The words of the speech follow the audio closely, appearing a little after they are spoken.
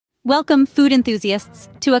Welcome, food enthusiasts,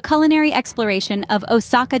 to a culinary exploration of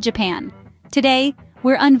Osaka, Japan. Today,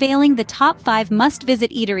 we're unveiling the top 5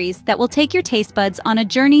 must-visit eateries that will take your taste buds on a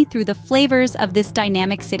journey through the flavors of this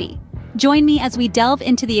dynamic city. Join me as we delve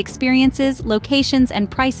into the experiences, locations,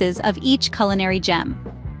 and prices of each culinary gem.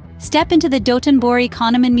 Step into the Dotonbori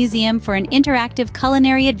Konamon Museum for an interactive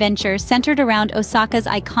culinary adventure centered around Osaka's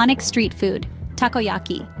iconic street food,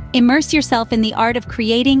 takoyaki. Immerse yourself in the art of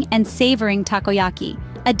creating and savoring takoyaki,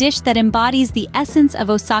 a dish that embodies the essence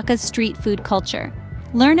of Osaka's street food culture.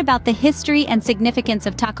 Learn about the history and significance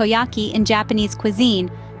of takoyaki in Japanese cuisine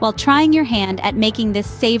while trying your hand at making this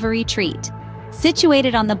savory treat.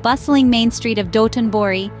 Situated on the bustling main street of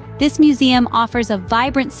Dotonbori, this museum offers a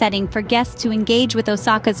vibrant setting for guests to engage with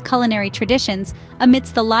Osaka's culinary traditions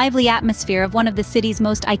amidst the lively atmosphere of one of the city's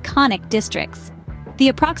most iconic districts. The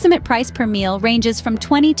approximate price per meal ranges from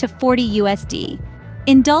 20 to 40 USD.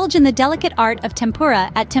 Indulge in the delicate art of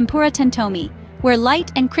tempura at Tempura Tentomi, where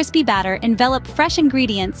light and crispy batter envelop fresh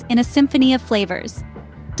ingredients in a symphony of flavors.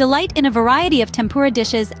 Delight in a variety of tempura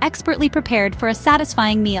dishes expertly prepared for a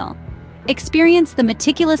satisfying meal. Experience the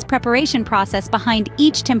meticulous preparation process behind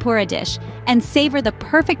each tempura dish and savor the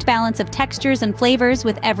perfect balance of textures and flavors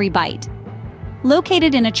with every bite.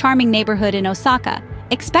 Located in a charming neighborhood in Osaka,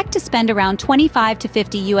 expect to spend around 25 to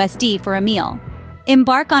 50 USD for a meal.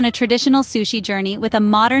 Embark on a traditional sushi journey with a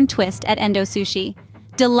modern twist at Endo Sushi.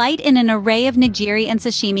 Delight in an array of nigiri and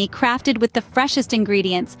sashimi crafted with the freshest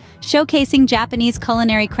ingredients, showcasing Japanese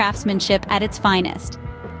culinary craftsmanship at its finest.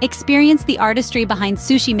 Experience the artistry behind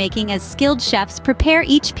sushi making as skilled chefs prepare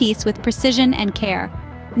each piece with precision and care.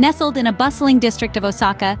 Nestled in a bustling district of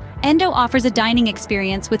Osaka, Endo offers a dining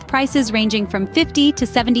experience with prices ranging from 50 to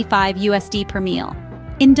 75 USD per meal.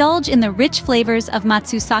 Indulge in the rich flavors of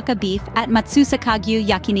Matsusaka beef at Matsusakagyu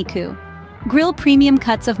Yakiniku. Grill premium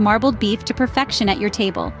cuts of marbled beef to perfection at your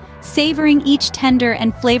table, savoring each tender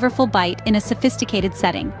and flavorful bite in a sophisticated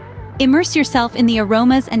setting. Immerse yourself in the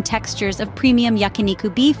aromas and textures of premium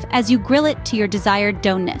yakiniku beef as you grill it to your desired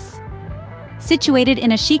doneness. Situated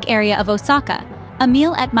in a chic area of Osaka, a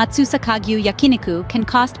meal at Matsusakagyu Yakiniku can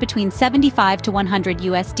cost between 75 to 100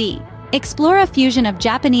 USD. Explore a fusion of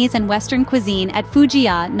Japanese and Western cuisine at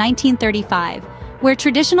Fujiya 1935, where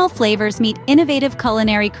traditional flavors meet innovative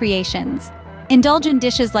culinary creations. Indulge in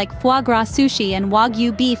dishes like foie gras sushi and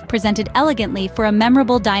wagyu beef presented elegantly for a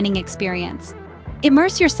memorable dining experience.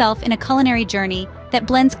 Immerse yourself in a culinary journey that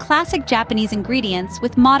blends classic Japanese ingredients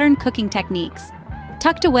with modern cooking techniques.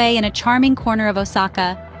 Tucked away in a charming corner of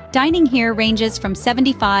Osaka, dining here ranges from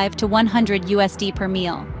 75 to 100 USD per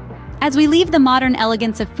meal. As we leave the modern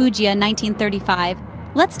elegance of Fujiya 1935,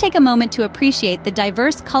 let's take a moment to appreciate the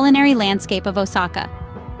diverse culinary landscape of Osaka.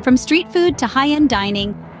 From street food to high-end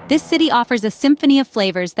dining, this city offers a symphony of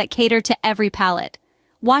flavors that cater to every palate.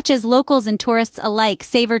 Watch as locals and tourists alike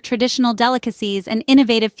savor traditional delicacies and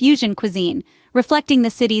innovative fusion cuisine, reflecting the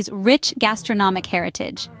city's rich gastronomic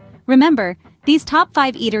heritage. Remember, these top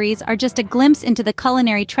 5 eateries are just a glimpse into the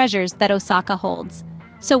culinary treasures that Osaka holds.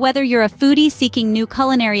 So whether you're a foodie seeking new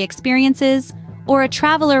culinary experiences, or a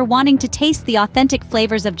traveler wanting to taste the authentic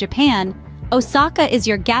flavors of Japan, Osaka is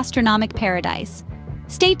your gastronomic paradise.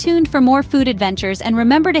 Stay tuned for more food adventures and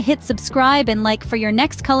remember to hit subscribe and like for your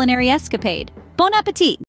next culinary escapade. Bon appétit!